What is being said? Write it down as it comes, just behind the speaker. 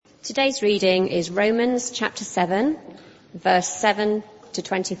Today's reading is Romans chapter 7, verse 7 to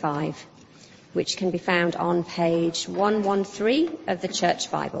 25, which can be found on page 113 of the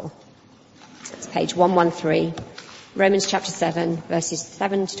Church Bible. It's page 113, Romans chapter 7, verses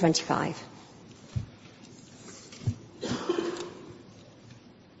 7 to 25.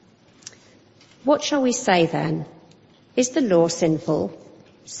 What shall we say then? Is the law sinful?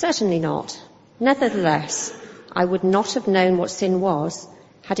 Certainly not. Nevertheless, I would not have known what sin was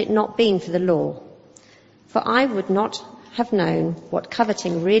had it not been for the law. For I would not have known what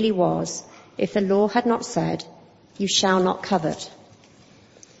coveting really was if the law had not said, "You shall not covet."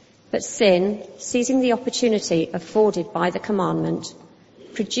 But sin, seizing the opportunity afforded by the commandment,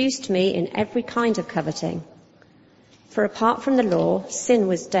 produced me in every kind of coveting. For apart from the law, sin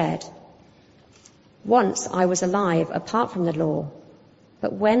was dead. Once I was alive apart from the law,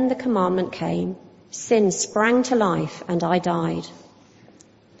 but when the commandment came, sin sprang to life and I died.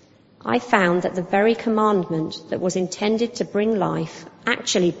 I found that the very commandment that was intended to bring life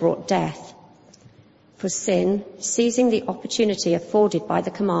actually brought death. For sin, seizing the opportunity afforded by the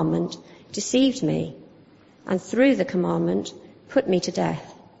commandment, deceived me, and through the commandment put me to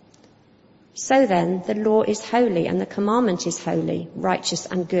death. So then, the law is holy and the commandment is holy, righteous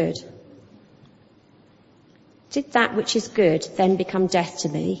and good. Did that which is good then become death to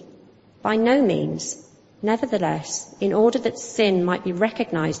me? By no means. Nevertheless, in order that sin might be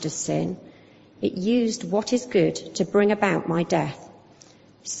recognized as sin, it used what is good to bring about my death,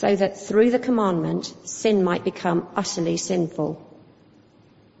 so that through the commandment, sin might become utterly sinful.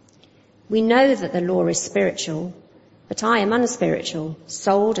 We know that the law is spiritual, but I am unspiritual,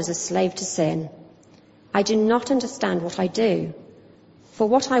 sold as a slave to sin. I do not understand what I do. For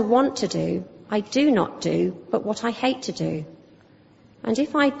what I want to do, I do not do, but what I hate to do. And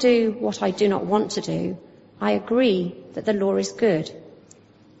if I do what I do not want to do, I agree that the law is good.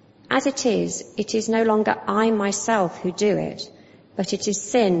 As it is no longer I myself who do it, but it is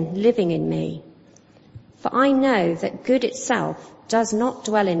sin living in me. For I know that good itself does not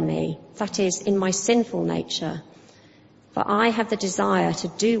dwell in me, that is, in my sinful nature. For I have the desire to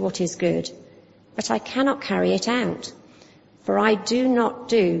do what is good, but I cannot carry it out. For I do not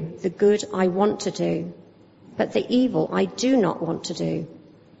do the good I want to do, but the evil I do not want to do.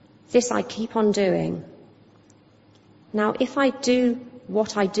 This I keep on doing. Now if I do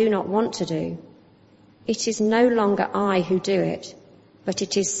what I do not want to do, it is no longer I who do it, but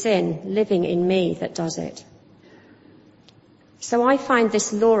it is sin living in me that does it. So I find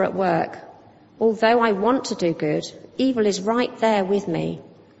this law at work. Although I want to do good, evil is right there with me.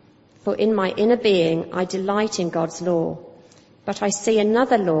 For in my inner being I delight in God's law, but I see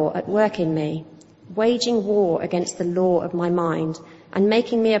another law at work in me, waging war against the law of my mind and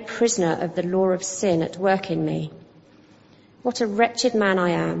making me a prisoner of the law of sin at work in me. What a wretched man I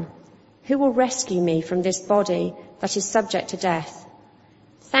am! Who will rescue me from this body that is subject to death?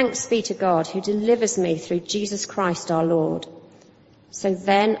 Thanks be to God who delivers me through Jesus Christ our Lord. So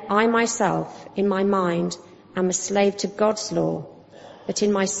then I myself, in my mind, am a slave to God's law, but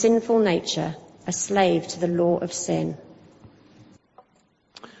in my sinful nature, a slave to the law of sin.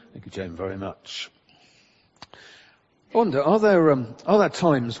 Thank you, Jane, very much. I wonder, are there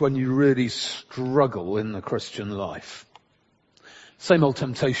times when you really struggle in the Christian life? Same old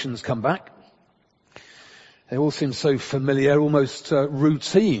temptations come back. They all seem so familiar, almost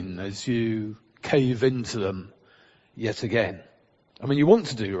routine as you cave into them yet again. I mean, you want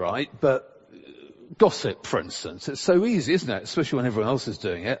to do right, but gossip, for instance, it's so easy, isn't it? Especially when everyone else is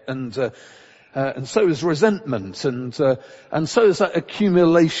doing it. And so is resentment, and so is that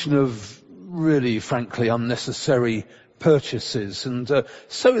accumulation of really, frankly, unnecessary purchases, and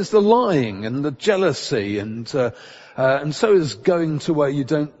so is the lying and the jealousy, and so is going to where you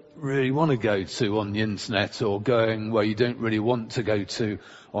don't really want to go to on the internet, or going where you don't really want to go to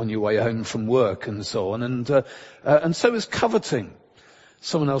on your way home from work, and so on, and so is coveting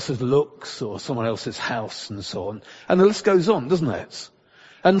someone else's looks or someone else's house, and so on, and the list goes on, doesn't it?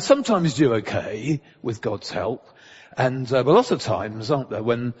 And sometimes do okay with God's help, and but lots of times, aren't there,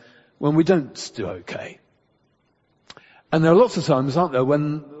 when we don't do okay. And there are lots of times, aren't there,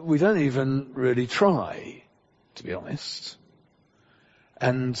 when we don't even really try, to be honest.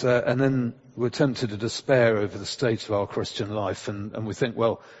 And then we're tempted to despair over the state of our Christian life, and we think,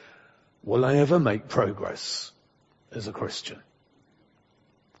 well, will I ever make progress as a Christian?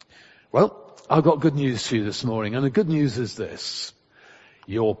 Well, I've got good news for you this morning, and the good news is this: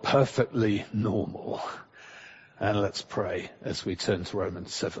 you're perfectly normal. And let's pray as we turn to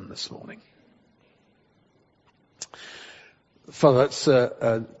Romans 7 this morning. Father, that's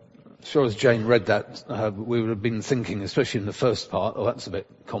sure as Jane read that, we would have been thinking, especially in the first part, oh, that's a bit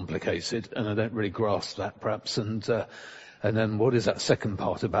complicated, and I don't really grasp that perhaps. And then what is that second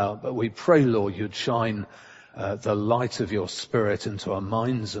part about? But we pray, Lord, you'd shine the light of your Spirit into our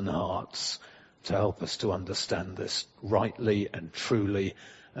minds and hearts to help us to understand this rightly and truly,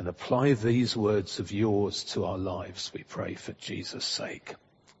 and apply these words of yours to our lives, we pray for Jesus' sake.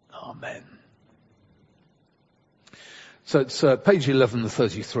 Amen. So it's page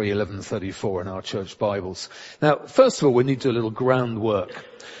 1133, 1134 in our church Bibles. Now, first of all, we need to do a little groundwork,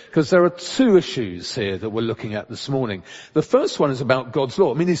 because there are two issues here that we're looking at this morning. The first one is about God's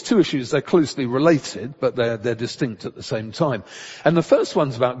law. I mean, these two issues, they're closely related, but they're distinct at the same time. And the first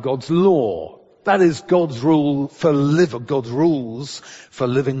one's about God's law. That is God's rules for living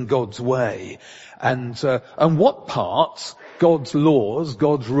God's way. And what part God's laws,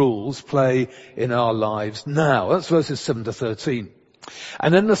 God's rules play in our lives now. That's verses 7 to 13.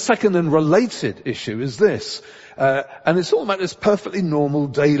 And then the second and related issue is this. And it's all about this perfectly normal,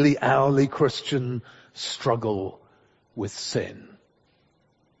 daily, hourly Christian struggle with sin.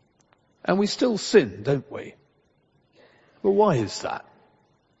 And we still sin, don't we? Well, why is that?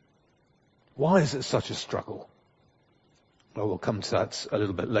 Why is it such a struggle? Well, we'll come to that a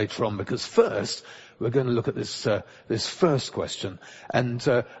little bit later on, because first we're going to look at this first question. And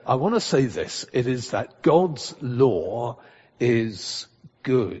I want to say this. It is that God's law is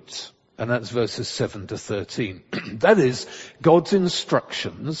good. And that's verses 7 to 13. That is God's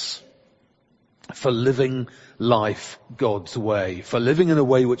instructions for living life God's way, for living in a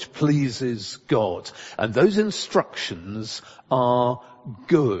way which pleases God. And those instructions are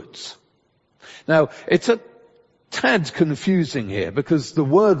good. Now, it's a tad confusing here, because the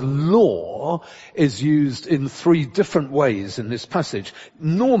word law is used in three different ways in this passage.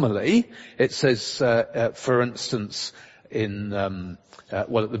 Normally, it says, for instance, at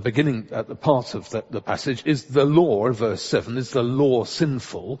the beginning, at the part of the passage, is the law, verse 7, is the law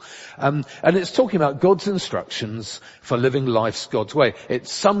sinful? And it's talking about God's instructions for living life's God's way. It's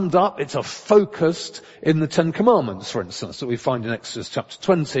summed up, it's focused in the Ten Commandments, for instance, that we find in Exodus chapter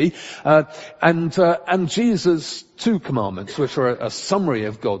 20, and Jesus' two commandments, which are a summary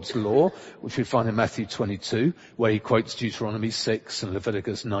of God's law, which we find in Matthew 22, where he quotes Deuteronomy 6 and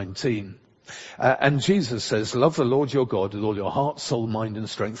Leviticus 19. And Jesus says, love the Lord your God with all your heart, soul, mind and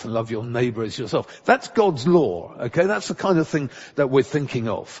strength, and love your neighbour as yourself. That's God's law, okay? That's the kind of thing that we're thinking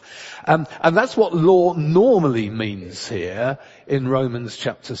of. And that's what law normally means here in Romans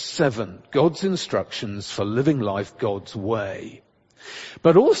chapter 7. God's instructions for living life God's way.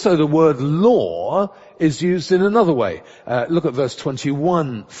 But also the word law is used in another way. Look at verse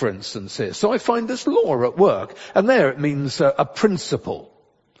 21, for instance, here. So I find this law at work, and there it means a principle.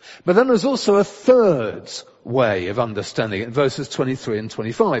 But then there's also a third way of understanding it, verses 23 and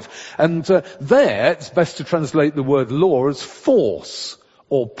 25. And there, it's best to translate the word law as force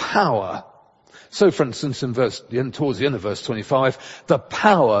or power. So, for instance, towards the end of verse 25, the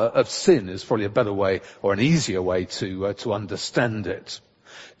power of sin is probably a better way, or an easier way to understand it.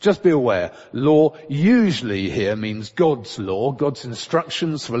 Just be aware, law usually here means God's law, God's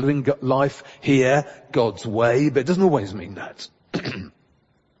instructions for living life here, God's way, but it doesn't always mean that.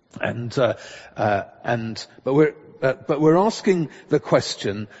 But we're asking the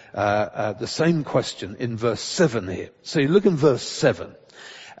question, the same question in verse 7 here. So you look in verse 7,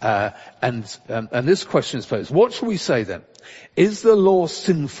 and this question is posed. What shall we say then? Is the law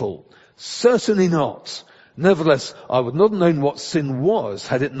sinful? Certainly not. Nevertheless, I would not have known what sin was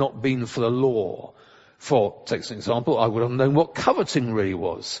had it not been for the law. For, take an example, I would have known what coveting really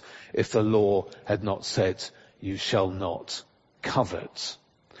was if the law had not said, you shall not covet.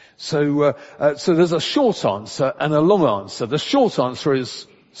 So there's a short answer and a long answer. The short answer is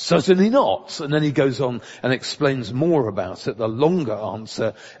certainly not. And then he goes on and explains more about it. The longer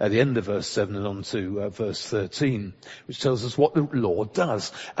answer at the end of verse 7 and on to verse 13, which tells us what the law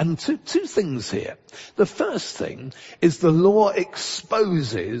does. And two things here. The first thing is the law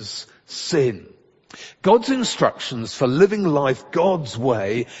exposes sin. God's instructions for living life God's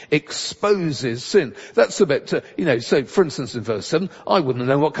way exposes sin. That's a bit, so for instance in verse 7, I wouldn't have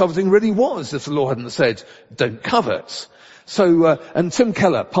known what coveting really was if the law hadn't said, don't covet. So, and Tim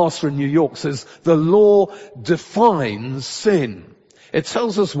Keller, pastor in New York, says the law defines sin. It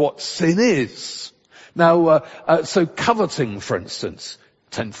tells us what sin is. Now, so coveting, for instance,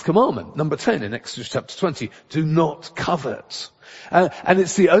 10th commandment, number 10 in Exodus chapter 20, do not covet. And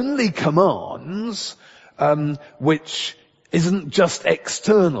it's the only command which isn't just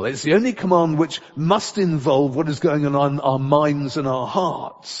external. It's the only command which must involve what is going on in our minds and our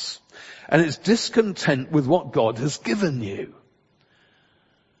hearts. And it's discontent with what God has given you.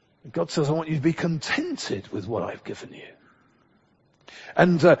 God says, I want you to be contented with what I've given you.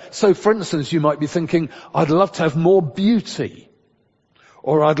 And so, for instance, you might be thinking, I'd love to have more beauty,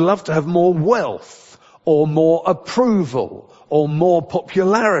 or I'd love to have more wealth, or more approval, or more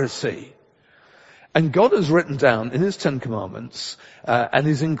popularity. And God has written down in his 10 Commandments, and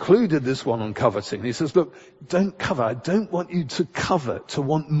he's included this one on coveting. He says, look, don't covet. I don't want you to covet, to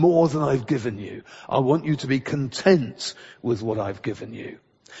want more than I've given you. I want you to be content with what I've given you.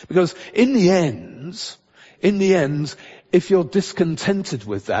 Because in the end, if you're discontented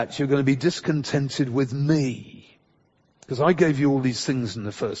with that, you're going to be discontented with me. Because I gave you all these things in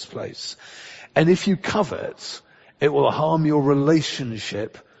the first place. And if you covet, it will harm your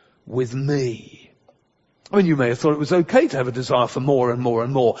relationship with me. I mean, you may have thought it was okay to have a desire for more and more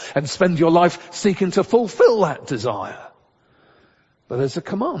and more and spend your life seeking to fulfill that desire. But there's a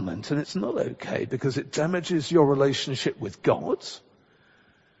commandment, and it's not okay because it damages your relationship with God.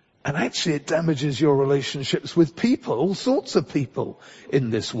 And actually it damages your relationships with people, all sorts of people in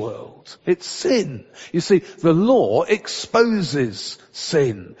this world. It's sin. You see, the law exposes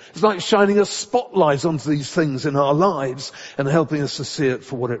sin. It's like shining a spotlight onto these things in our lives and helping us to see it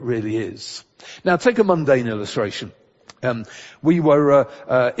for what it really is. Now take a mundane illustration. We were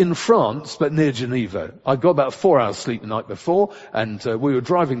in France, but near Geneva. I got about 4 hours sleep the night before, and we were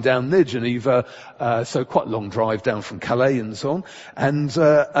driving down near Geneva, so quite a long drive down from Calais and so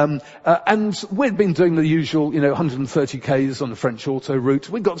on. And we'd been doing the usual, 130 k's on the French auto route.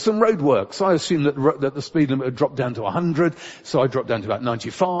 We got some road work, so I assumed that the speed limit had dropped down to 100, so I dropped down to about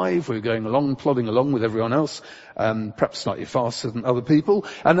 95. We were going along, plodding along with everyone else, perhaps slightly faster than other people.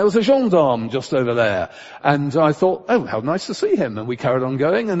 And there was a gendarme just over there, and I thought, oh, how nice to see him. And we carried on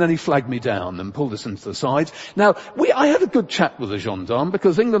going, and then he flagged me down and pulled us into the side. Now, I had a good chat with the gendarme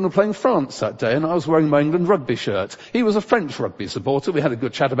because England were playing France that day, and I was wearing my England rugby shirt. He was a French rugby supporter. We had a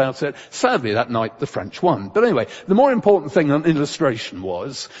good chat about it. Sadly, that night, the French won. But anyway, the more important thing on illustration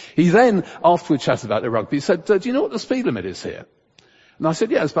was, he then, after we chatted about the rugby, said, do you know what the speed limit is here? And I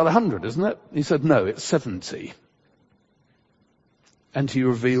said, yeah, it's about 100, isn't it? He said, no, it's 70. And he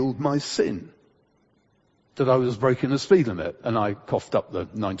revealed my sin, that I was breaking the speed limit. And I coughed up the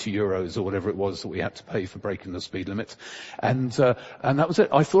 90 euros or whatever it was that we had to pay for breaking the speed limit. And that was it.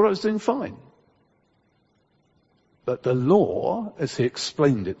 I thought I was doing fine. But the law, as he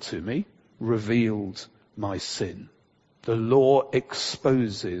explained it to me, revealed my sin. The law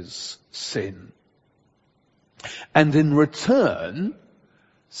exposes sin. And in return,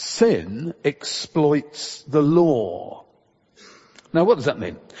 sin exploits the law. Now, what does that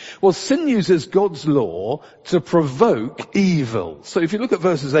mean? Well, sin uses God's law to provoke evil. So if you look at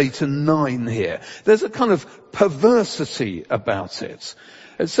verses 8 and 9 here, there's a kind of perversity about it.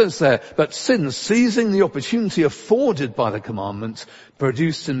 It says there, but sin, seizing the opportunity afforded by the commandment,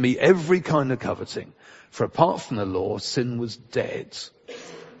 produced in me every kind of coveting. For apart from the law, sin was dead.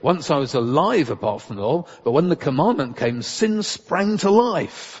 Once I was alive apart from the law, but when the commandment came, sin sprang to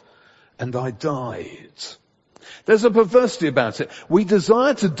life, and I died. There's a perversity about it. We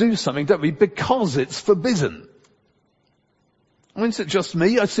desire to do something, don't we, because it's forbidden. I mean, is it just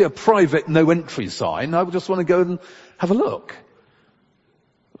me? I see a private no entry sign. I just want to go and have a look.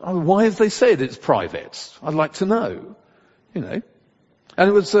 Why have they said it's private? I'd like to know. And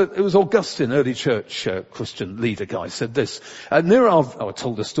it was Augustine, early church Christian leader guy, said this. I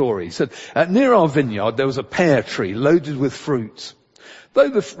told a story. He said, near our vineyard there was a pear tree loaded with fruit. Though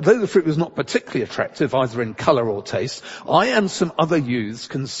the fruit was not particularly attractive either in colour or taste, I and some other youths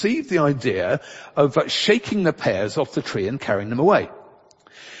conceived the idea of shaking the pears off the tree and carrying them away.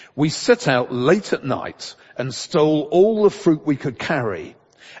 We set out late at night and stole all the fruit we could carry.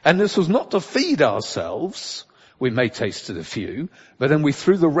 And this was not to feed ourselves. We may tasted a few, but then we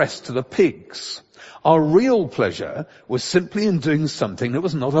threw the rest to the pigs. Our real pleasure was simply in doing something that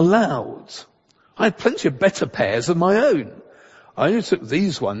was not allowed. I had plenty of better pears of my own. I only took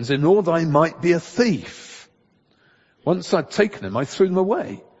these ones in order I might be a thief. Once I'd taken them, I threw them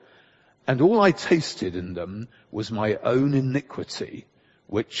away. And all I tasted in them was my own iniquity,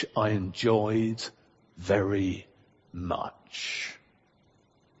 which I enjoyed very much.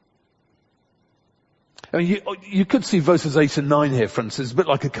 I mean, you could see verses 8 and 9 here, for instance, a bit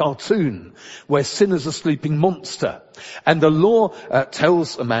like a cartoon where sin is a sleeping monster. And the law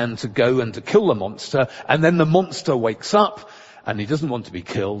tells a man to go and to kill the monster, and then the monster wakes up and he doesn't want to be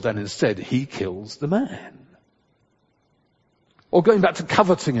killed, and instead he kills the man. Or going back to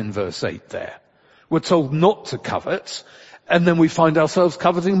coveting in verse 8 there. We're told not to covet, and then we find ourselves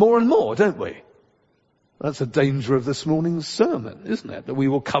coveting more and more, don't we? That's a danger of this morning's sermon, isn't it? That we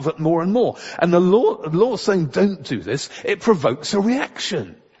will covet more and more. And the law saying don't do this, it provokes a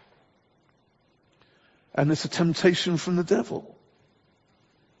reaction. And it's a temptation from the devil,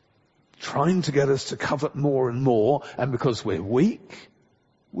 trying to get us to covet more and more, and because we're weak,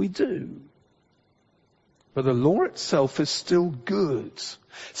 we do. But the law itself is still good.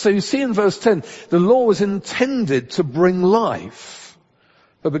 So you see in verse 10, the law was intended to bring life.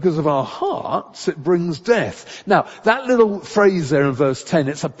 But because of our hearts, it brings death. Now, that little phrase there in verse 10,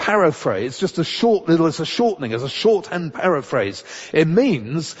 it's a paraphrase. It's just it's a shortening, it's a shorthand paraphrase. It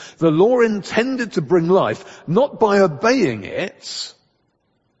means the law intended to bring life, not by obeying it,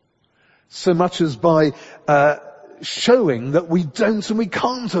 so much as by showing that we don't and we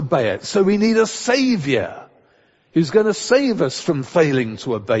can't obey it. So we need a saviour who's going to save us from failing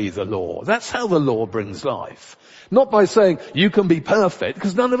to obey the law. That's how the law brings life. Not by saying, you can be perfect,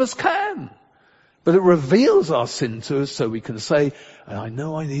 because none of us can. But it reveals our sin to us so we can say, and I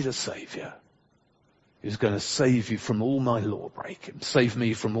know I need a saviour who's going to save you from all my law breaking, save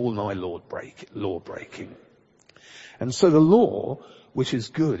me from all my law breaking. And so the law, which is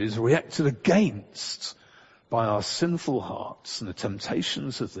good, is reacted against by our sinful hearts and the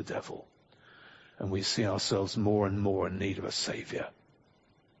temptations of the devil. And we see ourselves more and more in need of a saviour.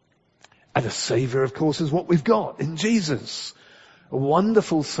 And a saviour, of course, is what we've got in Jesus. A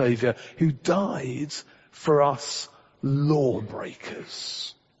wonderful saviour who died for us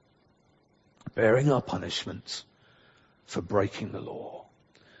lawbreakers, bearing our punishment for breaking the law,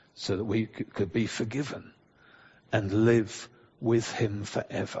 so that we could be forgiven and live with him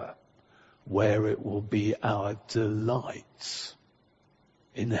forever, where it will be our delight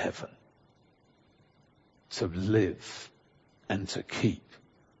in heaven to live and to keep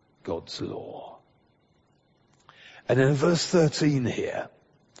God's law. And in verse 13 here,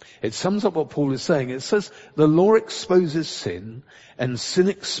 it sums up what Paul is saying. It says, the law exposes sin, and sin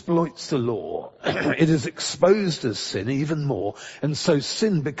exploits the law. It is exposed as sin even more, and so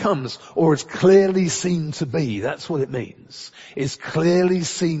sin becomes, or is clearly seen to be, that's what it means, is clearly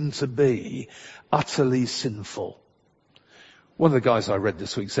seen to be utterly sinful. One of the guys I read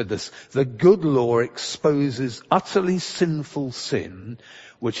this week said this, the good law exposes utterly sinful sin,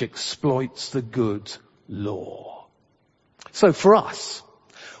 which exploits the good law. So for us,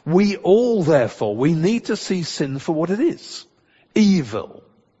 we all therefore, we need to see sin for what it is. Evil.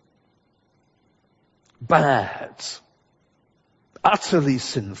 Bad. Utterly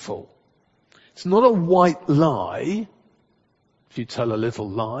sinful. It's not a white lie. If you tell a little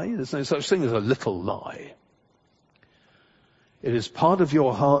lie, there's no such thing as a little lie. It is part of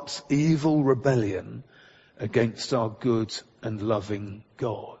your heart's evil rebellion against our good and loving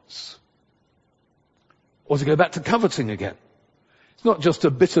gods. Or to go back to coveting again. It's not just a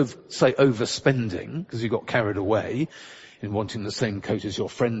bit of, say, overspending, because you got carried away in wanting the same coat as your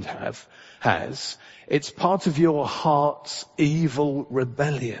friend has. It's part of your heart's evil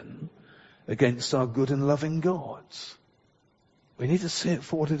rebellion against our good and loving gods. We need to see it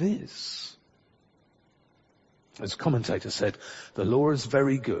for what it is. As a commentator said, the law is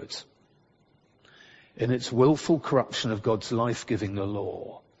very good. In its willful corruption of God's life-giving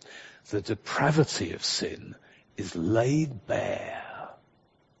law, the depravity of sin is laid bare.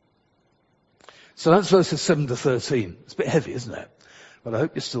 So that's verses 7 to 13. It's a bit heavy, isn't it? But I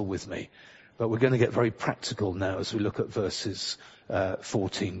hope you're still with me. But we're going to get very practical now as we look at verses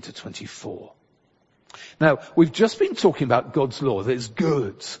 14 to 24. Now, we've just been talking about God's law that is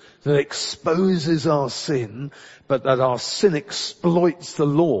good, that exposes our sin, but that our sin exploits the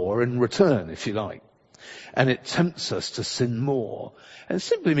law in return, if you like. And it tempts us to sin more. And it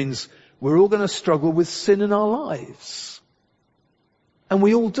simply means we're all going to struggle with sin in our lives. And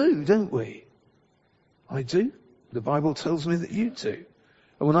we all do, don't we? I do. The Bible tells me that you do.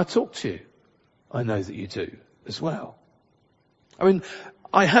 And when I talk to you, I know that you do as well. I mean,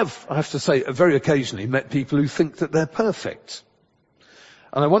 I have to say, very occasionally met people who think that they're perfect.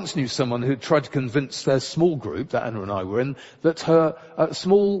 And I once knew someone who tried to convince their small group, that Anna and I were in, that her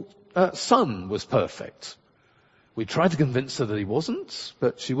small son was perfect. We tried to convince her that he wasn't,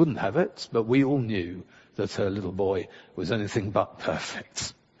 but she wouldn't have it. But we all knew that her little boy was anything but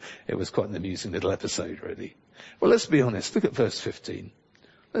perfect. It was quite an amusing little episode, really. Well, let's be honest. Look at verse 15.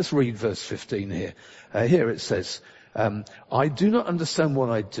 Let's read verse 15 here. Here it says, I do not understand what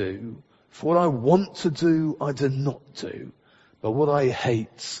I do, for what I want to do, I do not do, but what I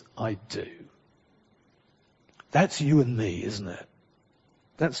hate, I do. That's you and me, isn't it?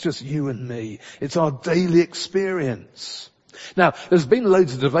 That's just you and me. It's our daily experience. Now, there's been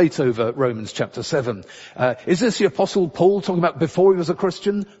loads of debate over Romans chapter 7. Is this the Apostle Paul talking about before he was a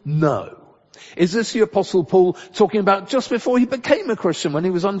Christian? No. Is this the Apostle Paul talking about just before he became a Christian, when he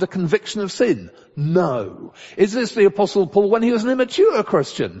was under conviction of sin? No. Is this the Apostle Paul when he was an immature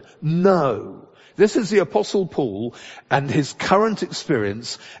Christian? No. This is the Apostle Paul and his current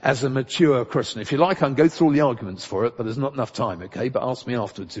experience as a mature Christian. If you like, I can go through all the arguments for it, but there's not enough time, okay? But ask me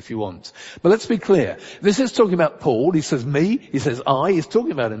afterwards if you want. But let's be clear. This is talking about Paul. He says me, he says I, he's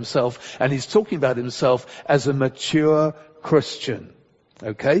talking about himself, and he's talking about himself as a mature Christian.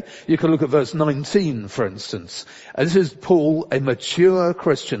 Okay? You can look at verse 19, for instance. And this is Paul, a mature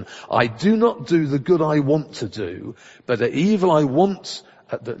Christian. I do not do the good I want to do, but the evil I want,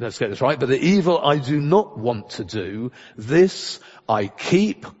 let's get this right, but the evil I do not want to do, this I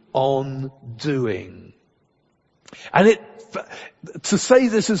keep on doing. And to say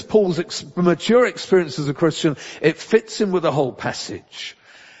this is Paul's mature experience as a Christian, it fits in with the whole passage.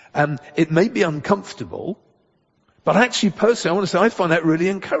 It may be uncomfortable, but actually, personally, I want to say I find that really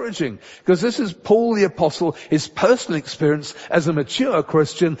encouraging, because this is Paul the Apostle, his personal experience as a mature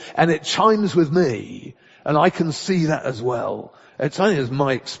Christian, and it chimes with me, and I can see that as well. It's only as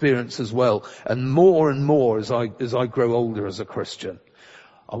my experience as well, and more as I grow older as a Christian.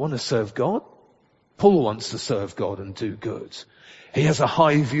 I want to serve God. Paul wants to serve God and do good. He has a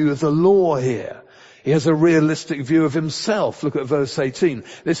high view of the law here. He has a realistic view of himself. Look at verse 18.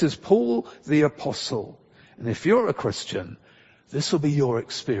 This is Paul the Apostle. And if you're a Christian, this will be your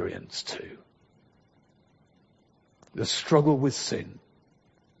experience too. The struggle with sin.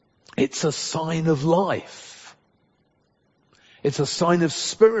 It's a sign of life. It's a sign of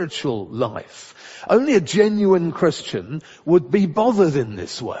spiritual life. Only a genuine Christian would be bothered in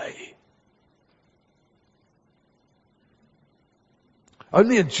this way.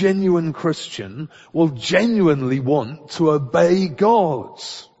 Only a genuine Christian will genuinely want to obey God.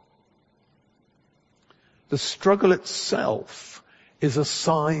 The struggle itself is a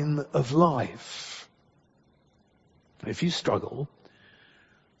sign of life. If you struggle,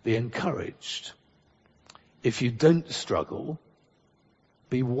 be encouraged. If you don't struggle,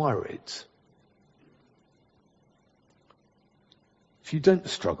 be worried. If you don't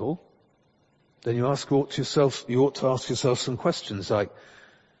struggle, then you ought to ask yourself some questions like,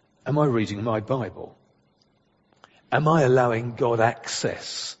 am I reading my Bible? Am I allowing God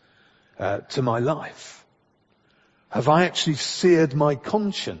access to my life? Have I actually seared my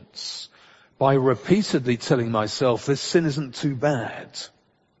conscience by repeatedly telling myself this sin isn't too bad?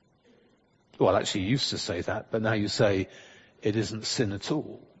 Well, actually you used to say that, but now you say it isn't sin at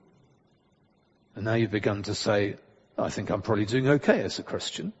all. And now you've begun to say, I think I'm probably doing okay as a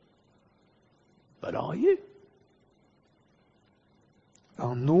Christian. But are you?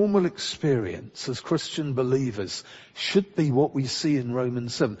 Our normal experience as Christian believers should be what we see in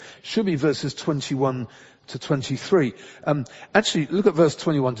Romans 7. Should be verses 21 to 23. Actually, look at verse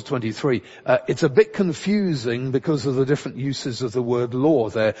 21 to 23. It's a bit confusing because of the different uses of the word law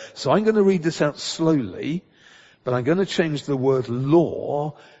there. So I'm going to read this out slowly, but I'm going to change the word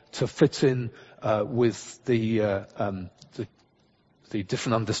law to fit in with the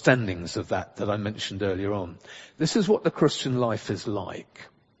different understandings of that I mentioned earlier on. This is what the Christian life is like.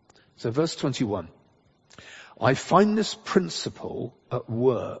 So verse 21. I find this principle at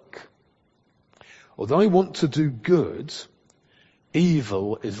work. Although I want to do good,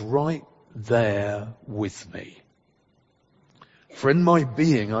 evil is right there with me. For in my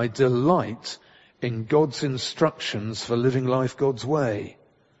being I delight in God's instructions for living life God's way.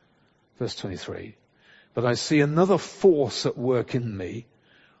 Verse 23. But I see another force at work in me,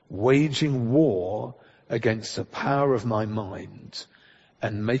 waging war against the power of my mind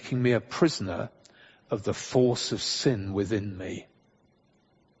and making me a prisoner of the force of sin within me.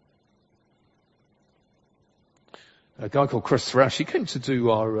 A guy called Chris Thrash, he came to do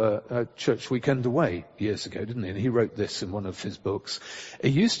our church weekend away years ago, didn't he? And he wrote this in one of his books.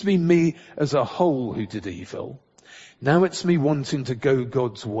 It used to be me as a whole who did evil. Now it's me wanting to go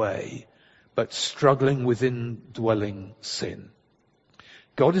God's way, but struggling with indwelling sin.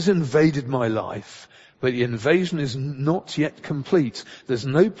 God has invaded my life, but the invasion is not yet complete. There's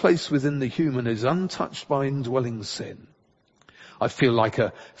no place within the human that is untouched by indwelling sin. I feel like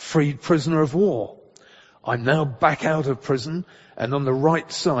a freed prisoner of war. I'm now back out of prison and on the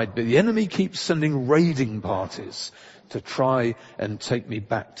right side, but the enemy keeps sending raiding parties to try and take me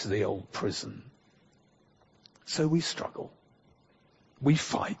back to the old prison. So we struggle. We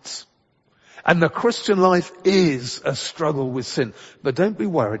fight. And the Christian life is a struggle with sin. But don't be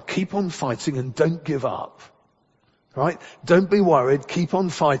worried. Keep on fighting and don't give up. Right? Don't be worried. Keep on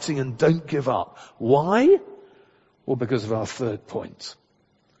fighting and don't give up. Why? Well, because of our third point.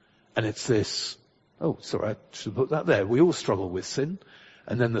 And it's this. Oh, sorry, I should put that there. We all struggle with sin.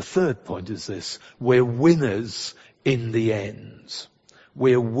 And then the third point is this. We're winners in the end.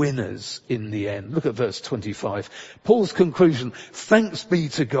 We're winners in the end. Look at verse 25. Paul's conclusion. Thanks be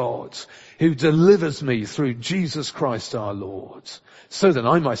to God. who delivers me through Jesus Christ our Lord. So then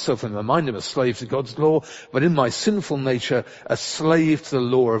I myself in my mind am a slave to God's law, but in my sinful nature a slave to the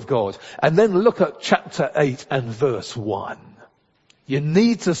law of God. And then look at chapter 8 and verse 1. You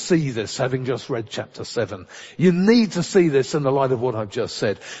need to see this, having just read chapter 7. You need to see this in the light of what I've just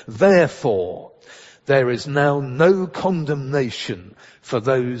said. Therefore, there is now no condemnation for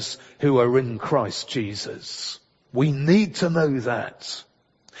those who are in Christ Jesus. We need to know that.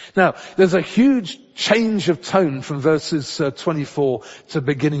 Now, there's a huge change of tone from verses 24 to the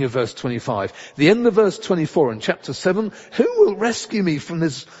beginning of verse 25. The end of verse 24 in chapter 7, who will rescue me from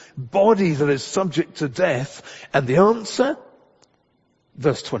this body that is subject to death? And the answer?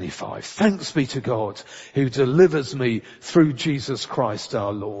 Verse 25, thanks be to God who delivers me through Jesus Christ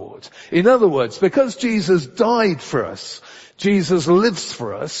our Lord. In other words, because Jesus died for us, Jesus lives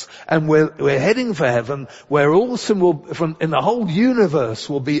for us, and we're heading for heaven where all sin in the whole universe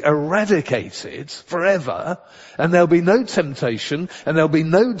will be eradicated forever, and there'll be no temptation, and there'll be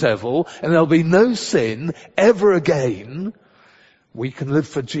no devil, and there'll be no sin ever again. We can live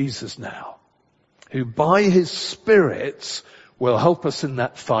for Jesus now, who by his Spirit will help us in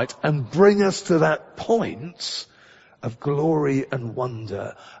that fight and bring us to that point of glory and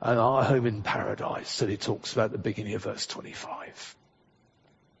wonder and our home in paradise that he talks about at the beginning of verse 25.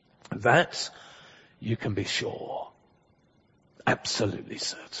 That you can be sure. Absolutely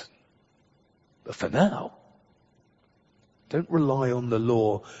certain. But for now, don't rely on the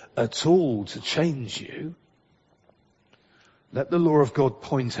law at all to change you. Let the law of God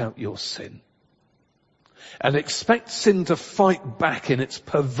point out your sin. And expect sin to fight back in its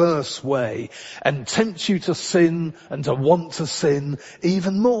perverse way and tempt you to sin and to want to sin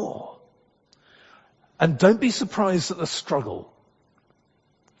even more. And don't be surprised at the struggle.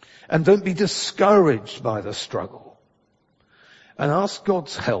 And don't be discouraged by the struggle. And ask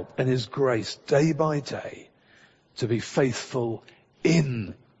God's help and his grace day by day to be faithful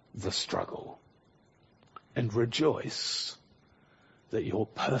in the struggle. And rejoice that you're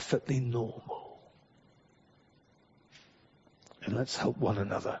perfectly normal. And let's help one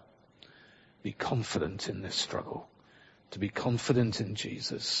another be confident in this struggle, to be confident in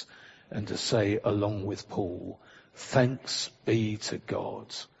Jesus, and to say along with Paul, thanks be to God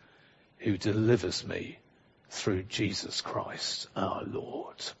who delivers me through Jesus Christ our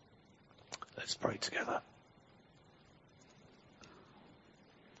Lord. Let's pray together.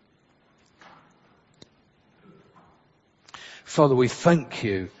 Father, we thank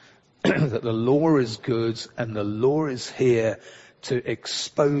you that the law is good and the law is here to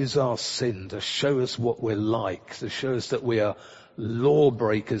expose our sin, to show us what we're like, to show us that we are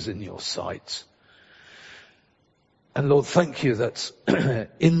lawbreakers in your sight. And Lord, thank you that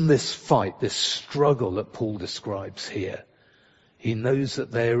in this fight, this struggle that Paul describes here, he knows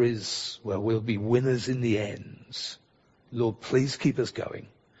that we'll be winners in the end. Lord, please keep us going.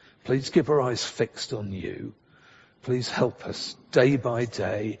 Please keep our eyes fixed on you. Please help us day by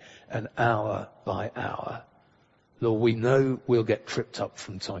day and hour by hour. Lord, we know we'll get tripped up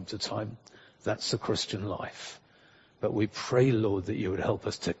from time to time. That's the Christian life. But we pray, Lord, that you would help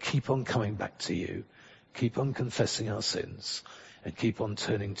us to keep on coming back to you, keep on confessing our sins, and keep on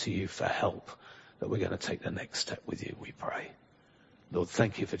turning to you for help, that we're going to take the next step with you, we pray. Lord,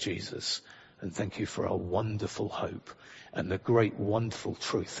 thank you for Jesus, and thank you for our wonderful hope and the great wonderful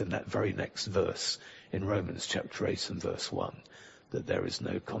truth in that very next verse in Romans chapter 8 and verse 1, that there is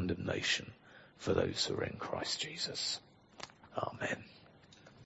no condemnation for those who are in Christ Jesus. Amen.